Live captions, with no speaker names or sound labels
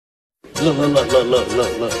Look, look, look, look, look,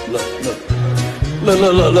 look, look, look, look. Look,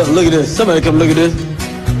 look, look, look, look at this. Somebody come look at this.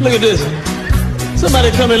 Look at this.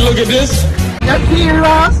 Somebody come and look at this. That's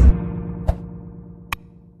serious.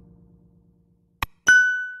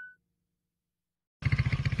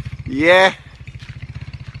 Yeah.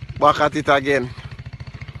 Back at it again.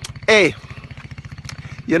 Hey.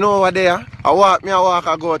 You know what there? I walk,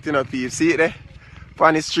 I go out, you know, people. See it there?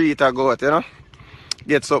 On the street, I go out, you know?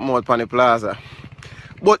 Get something out on the plaza.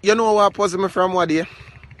 But you know what puzzle me from what day?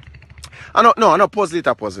 I don't puzzle it,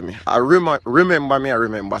 puzzle me. I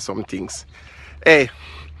remember some things. Hey,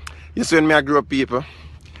 you see when I grew up, people,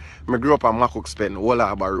 I grew up on Macookspend, Whole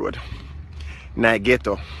Harbour Road. In a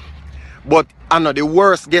ghetto. But I know the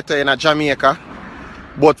worst ghetto in Jamaica.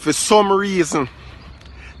 But for some reason,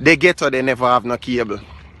 the ghetto, they never have no cable.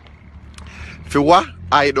 For what?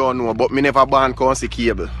 I don't know, but me never ban council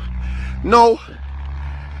cable. Now,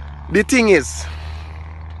 the thing is,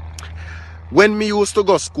 when me used to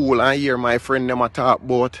go school and hear my friend them a talk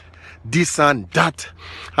about this and that,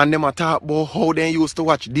 and them a talk about how they used to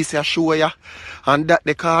watch this a show ya, and that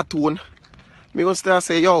the cartoon, me gonna start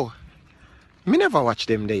say, yo, me never watch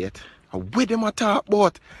them there yet. Where them a talk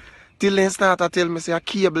about? Till they start to tell me say a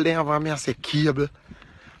cable they have, and me I say cable.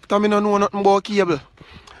 But me no know nothing about cable.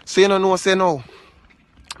 So you don't know say no.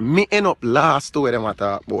 Me end up last to where them a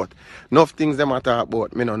talk about. Enough things them a talk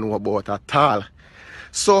about, me no know about at all.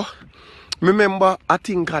 So, remember, I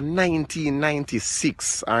think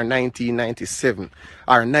 1996 or 1997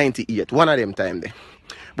 or 98, one of them time there.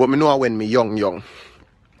 But me know when me young.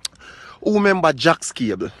 Who remember Jack's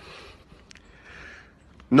Cable?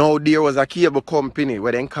 Now there was a cable company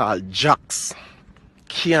where they called Jack's.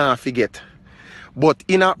 Can't forget. But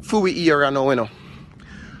in a few era now, you know,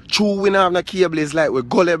 true we don't have no cable is like we're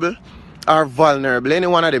gullible or vulnerable. Any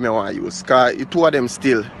one of them you want to use. Because the two of them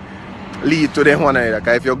still lead to them one another.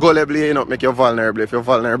 Because if you're gullible, you know, make you vulnerable. If you're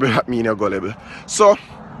vulnerable, that means you're gullible. So,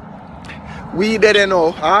 we didn't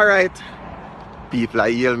know. Alright. People are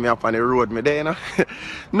yelling me up on the road, me there, you know.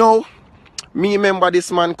 Now, me remember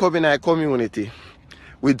this man coming in a community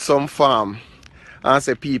with some farm and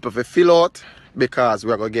say people for fill out because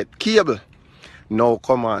we're going to get cable. No,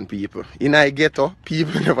 come on, people. In a ghetto,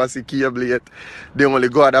 people never see cable yet. They only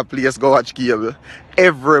go to that place, go watch cable.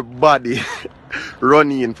 Everybody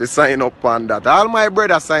run in to sign up on that. All my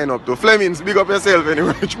brothers sign up to. Flemings, big up yourself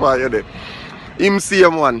anyway, which part you're there. Him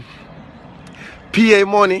same one. PA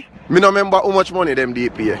money, me no remember how much money them they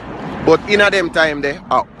pay. But in a them time there,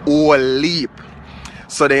 a whole leap.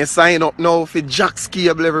 So they sign up now for Jack's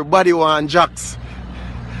Cable. Everybody want Jack's.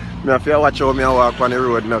 Me have to watch how me walk on the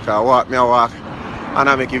road now, because I walk and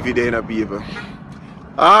I make a video in the people.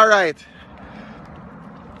 Alright.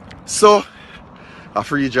 So, a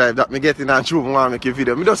free drive that me get in and true want to make a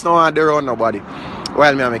video. Me just don't want to run nobody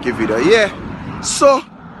while me make a video. Yeah. So,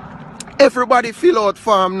 everybody fill out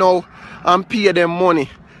farm now and pay them money.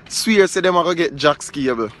 Swear say them are going to get Jack's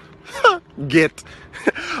Cable. Get.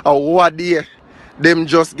 What day? Them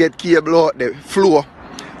just get cable out the floor.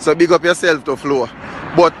 So big up yourself to floor.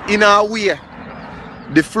 But in a way,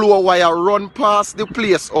 the floor wire run past the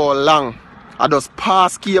place all long. I just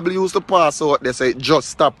pass cable used to pass out. They say it just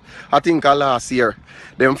stop. I think last year,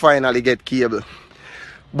 them finally get cable.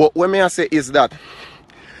 But what me I say is that,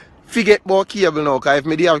 forget about cable now, because if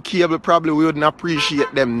me have cable, probably we wouldn't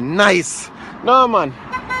appreciate them nice. No man.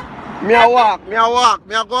 Me a walk. Me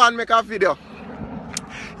a go and make a video.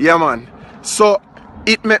 Yeah man. So,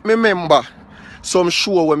 it make me remember some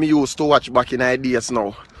show when me used to watch back in the days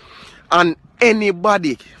now. And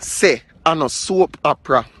anybody say a soap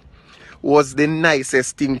opera was the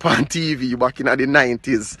nicest thing on TV back in the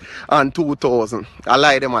 90s and 2000. I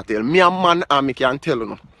lie them I tell. Me a man and me can tell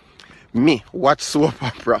you. Me watch soap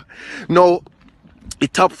opera. Now, the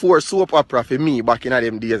top 4 soap opera for me back in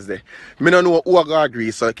them days there. Me don't know who I go agree,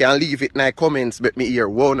 so I can leave it in the comments, but me hear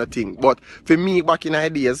one thing. But for me back in the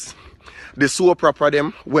days, the soap opera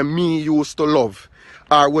them when me used to love,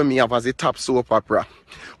 or when me have as a top soap opera,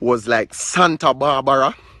 was like Santa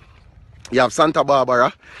Barbara. You have Santa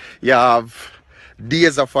Barbara, you have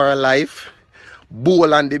Days of Our Life,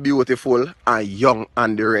 Bold and the Beautiful, and Young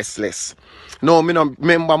and the Restless. Now, me don't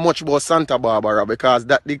remember much about Santa Barbara because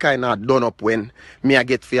that the kind of done up when me I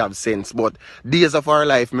get to have sense. But Days of Our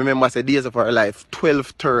Life, me remember say Days of Our Life,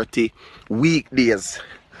 12:30 weekdays.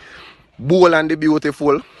 Bold and the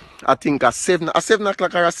Beautiful, I think at 7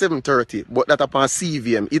 o'clock or 7:30, but that upon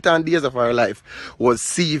CVM. It and Days of Our Life was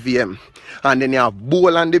CVM. And then you have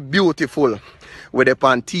Bold and the Beautiful with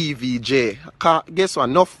upon TVJ. Guess what?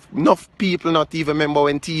 Enough people not even remember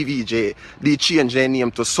when TVJ they changed their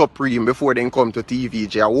name to Supreme before they come to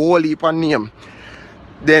TVJ. A whole heap of name.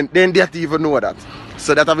 then they don't even know that.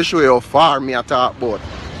 So that I will show you how far me I talk about.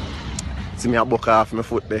 See me I buck off my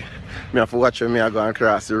foot there. Me have to watch when me I go and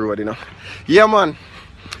cross the road, you know. Yeah, man.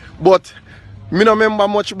 But me don't remember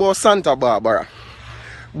much about Santa Barbara.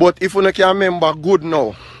 But if you can remember good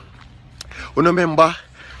now, you remember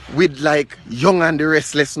with like Young and the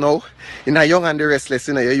Restless now. In a Young and the Restless,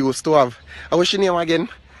 you know, you used to have, what's your name again?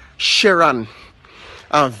 Sharon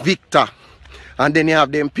and Victor. And then you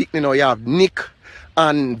have them pick, you know, you have Nick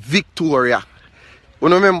and Victoria. You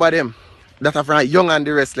remember them? That are from Young and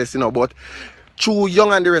the Restless, you know, but true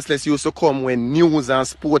Young and the Restless used to come when news and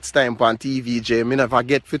sports time on TVJ. Me never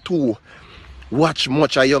get for two watch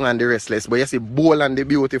much of Young and the Restless. But you see Bold and the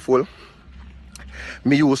Beautiful.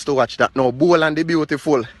 Me used to watch that. Now Bold and the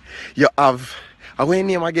Beautiful. You have, what's your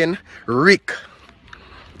name again? Rick.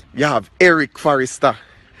 You have Eric Forrester.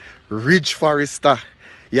 Ridge Forrester.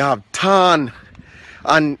 You have Tan.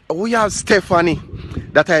 And we have Stephanie.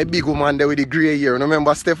 That is a big woman there with the grey hair.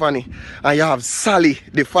 Remember Stephanie? And you have Sally,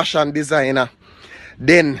 the fashion designer.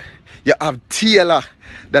 Then you have Taylor,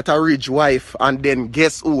 that a rich wife. And then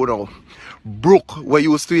guess who now? Brooke, where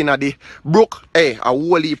you used to in the Brooke, hey, a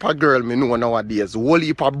whole heap of girl me know nowadays. Whole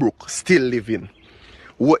heap of Brooke still living.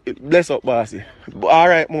 Bless up, bossy.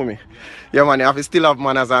 Alright, mommy. Yeah, man, you have to still have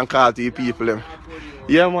manners and call to you people.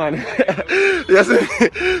 Yeah, man. Yes.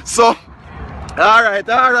 So,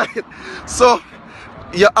 alright. So,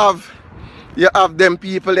 you have them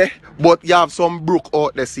people there, but you have some Brooke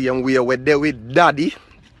out the same way where they with daddy,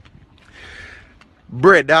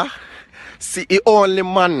 brother. See, the only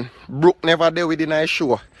man Brooke never there within a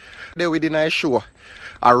show. There within a show.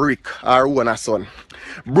 A Rick, our own son.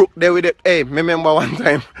 Brooke there with it. Hey, me remember one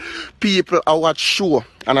time people I watch show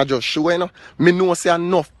and I just show, you know. Me know say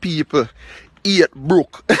enough people hate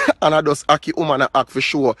Brooke and I just act woman and act for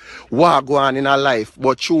sure what go on in her life.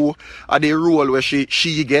 But true at the role where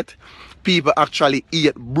she get, people actually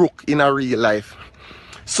hate Brooke in her real life.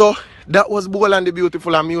 So that was Bold and the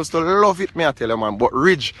Beautiful and me used to love it, me I tell you, man. But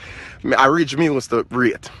Ridge me used to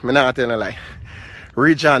rate. Me not tell you lie.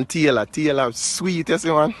 Ridge and Taylor sweet, you see,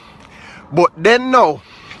 man. But then now,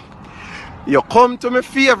 you come to my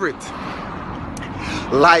favorite.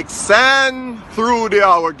 Like sand through the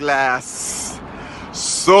hourglass,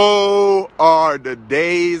 so are the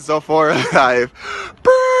days of our life.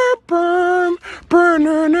 Burn, burn, burn,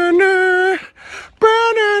 na, na, na.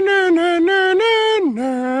 Burn, na, na, na, na, na,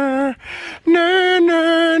 na, na,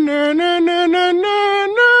 na, na, na, na, na, na,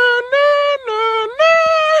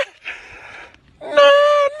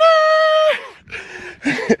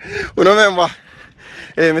 you remember?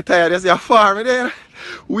 Hey, me tired of your farm there.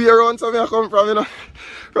 We around so I come from, you know.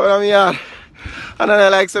 Around me yard. And I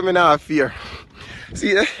like say me not have fear.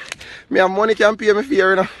 See, me have money can pay me fear,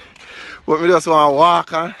 you know. But me just want to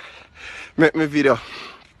walk and make me video.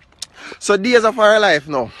 So days of our life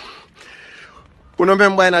now. You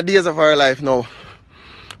remember in the days of our life now.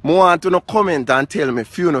 I want to comment and tell me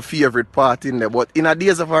few no favorite part in there. But in the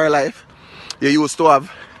days of our life, you used to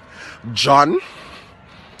have John,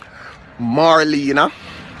 Marlena.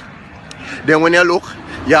 Then when you look,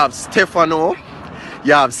 you have Stefano,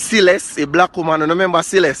 you have Celeste, a black woman. You remember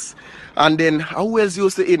Celeste? And then who else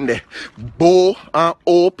used to in there? Bo and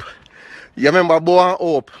Hope. You remember Bo and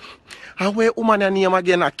Hope? And where woman your name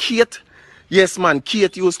again? Kate? Yes, man.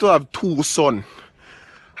 Kate used to have 2 sons.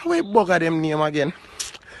 How where bugger them name again?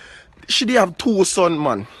 She did have 2 sons,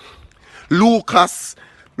 man. Lucas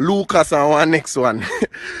and one next one.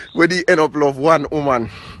 Where they end up love one woman.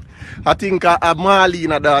 I think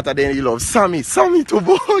Marlena daughter then he love Sammy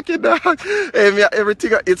to okay dog. Hey,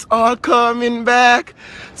 everything it's all coming back.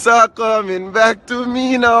 It's all coming back to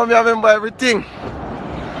me now. I remember everything.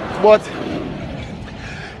 But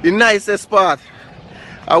the nicest part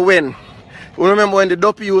I went. You remember when the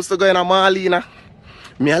dopey used to go in a Marlena?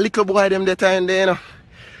 Me a little boy them the time there, you know.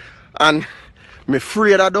 And me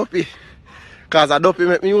afraid of dopey. Cause a dopey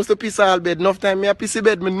make me used to piss all bed. Enough time me a pissy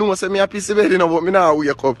bed, me know say me a pissy bed, you know, but me now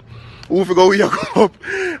wake up. Who fi go wake up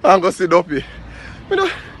and go see dopey? You know,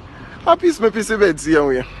 I piss me pissy bed same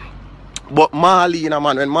way. But Marlena,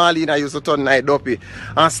 man, when Marlena used to turn night dopey,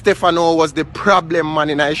 and Stefano was the problem man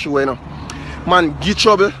in the show, you know. Man, get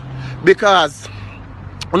trouble because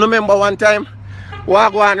you remember one time,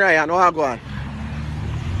 what go on, Ryan, what go on?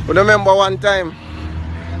 You remember one time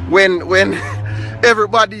when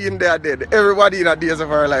everybody in there dead, everybody in the days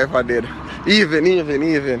of our life are dead.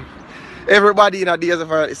 Even. Everybody in the days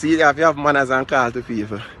of our life, see, if you have manners and call to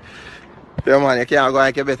people, yeah, man, you can't go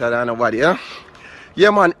like you better than nobody, yeah?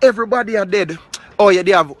 Yeah, man, everybody are dead. Oh, yeah,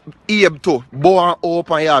 they have Abe too. Bo and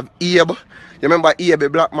Hope, and you have Abe. You remember Abe, a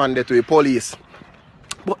black man there to the police.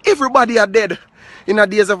 But everybody are dead. in the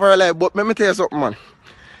days of our life. But let me tell you something, man.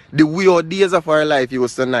 The weird days of our life, it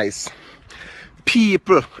was so nice.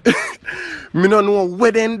 People, me don't know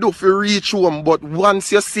where they do for reach home, but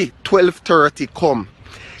once you see 12:30 come,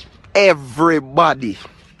 everybody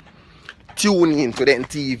tune in to them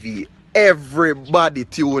TV. Everybody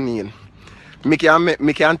tune in. Me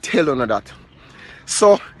can tell you that.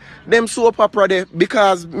 So, them soap opera there,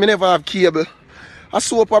 because me never have cable, a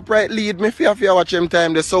soap opera lead me fear watch them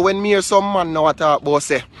time there. So when me hear some man now talk about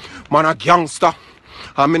say, man a gangster,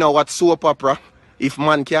 and me know what soap opera, if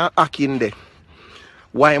man can't act in there,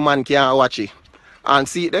 why man can't watch it? And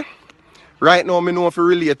see it there? Right now me know if I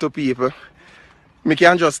relate to people, me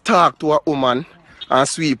can just talk to a woman and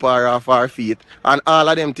sweep her off her feet. And all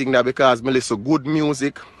of them think that because me listen to good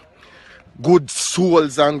music, good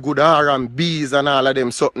souls and good R&Bs and all of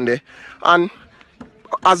them something there. And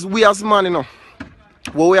as we as man, you know,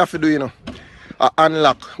 what we have to do, you know,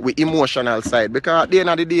 unlock with emotional side. Because at the end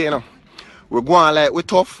of the day, you know, we're going like we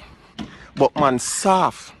tough, but man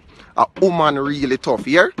soft. A woman really tough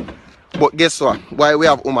here. But guess what? Why we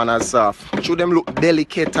have women as soft? Should them look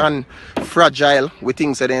delicate and fragile, we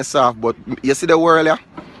think that they're soft. But you see the world here?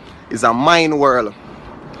 It's a mind world.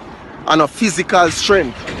 And a physical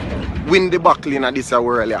strength win the battle in this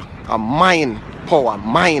world here. A mind power,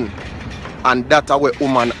 mind. And that's where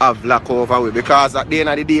women have lack over with. Because at the end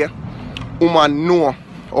of the day, women know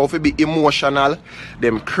how to be emotional.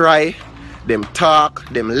 Them cry, them talk,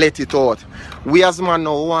 them let it out. We as man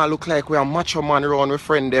now want to look like we are macho man around with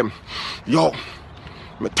friend them. Yo,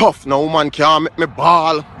 me tough now, woman can't make me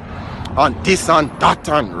ball. And this and that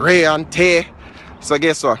and ray and tear. So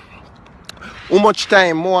guess what? How much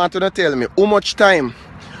time, I want to tell me, how much time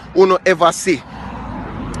you no ever see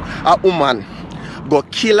a woman go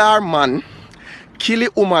kill her man, kill a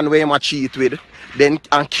woman where he cheat with, then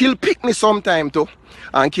and kill pick me sometime too,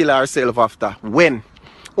 and kill herself after. When?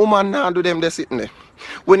 Woman now do them they sitting there.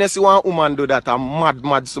 When you see one woman do that, a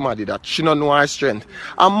mad somebody that she don't know her strength.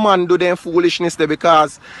 A man do them foolishness there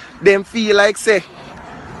because them feel like say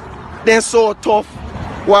they're so tough.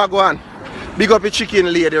 What go on? Big up a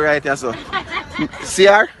chicken lady right here, so. See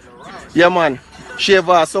her? Yeah man. She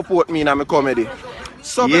ever support me in my comedy.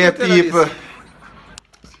 So yeah people,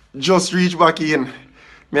 just reach back in.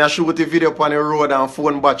 Me I shoot a video on the road and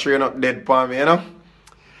phone battery not dead for me, you know.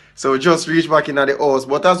 So just reach back in at the house.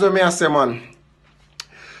 But as well me I say man,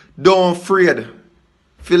 don't afraid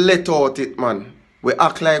to let out it man. We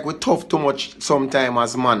act like we tough too much sometimes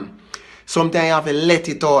as man. Sometimes you have to let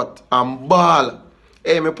it out and ball.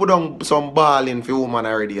 Hey, me put on some ball in for woman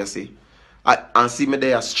already, you see. And see me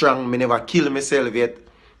there strong, me never kill myself yet.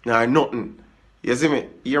 Nah, nothing. You see me?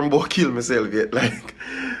 You're about kill myself yet. Like,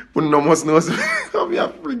 but no must know. I'm a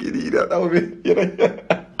freaking idiot. That would be, you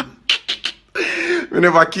know. Me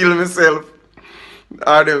never kill myself.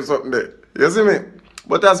 Or them something there. You see me?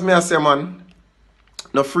 But as me I say, man,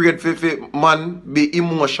 no afraid for man be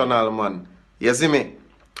emotional, man. You see me?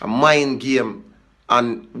 A mind game.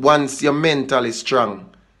 And once you're mentally strong,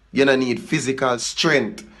 you don't need physical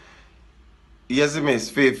strength. You see me?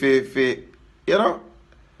 You know,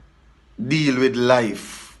 deal with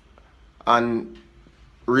life and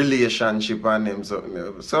relationship and them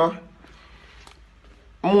something. So,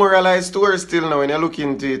 moralized story still now when you look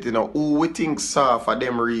into it, you know, who we think soft for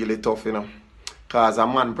them really tough, you know. Because a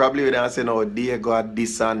man probably would say, no, they got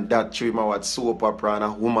this and that, show him what soap opera and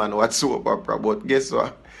a woman what soap opera. But guess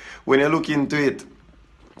what? When you look into it,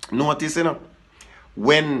 notice, you know,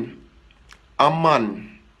 when a man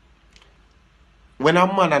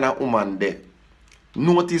and a woman there,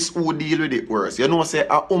 notice who deal with it worse. You know, say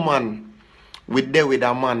a woman with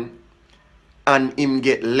a man and him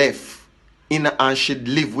get left in and she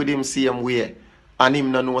live with him same way. And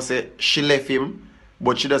him no know say she left him,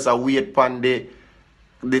 but she does a wait pan the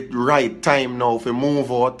right time now for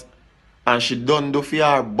move out. And she done do for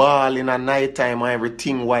her ball in a night time and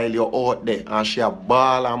everything while you're out there. And she a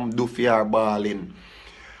ball and do for her balling.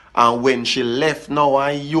 And when she left now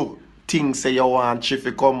and you think say you want she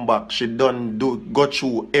to come back, she done go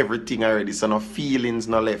through everything already. So no feelings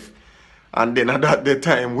no left. And then at that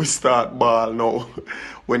time we start ball now.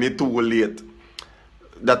 When it's too late.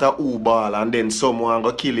 That a who ball and then someone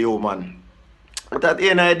go kill you, man. But at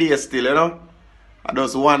the end of the day still, you know, I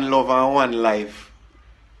just one love and one life.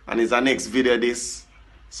 And it's our next video this.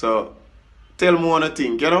 So tell me what you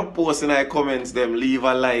think, you know. Post in the comments them, leave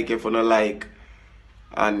a like if you don't like.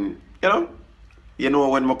 And you know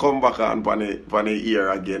when I come back on the ear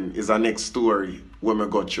again, is our next story when I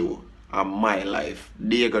go through and my life.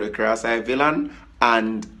 Diego the Cross-Eye Villain,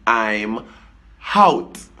 and I'm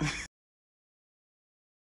out.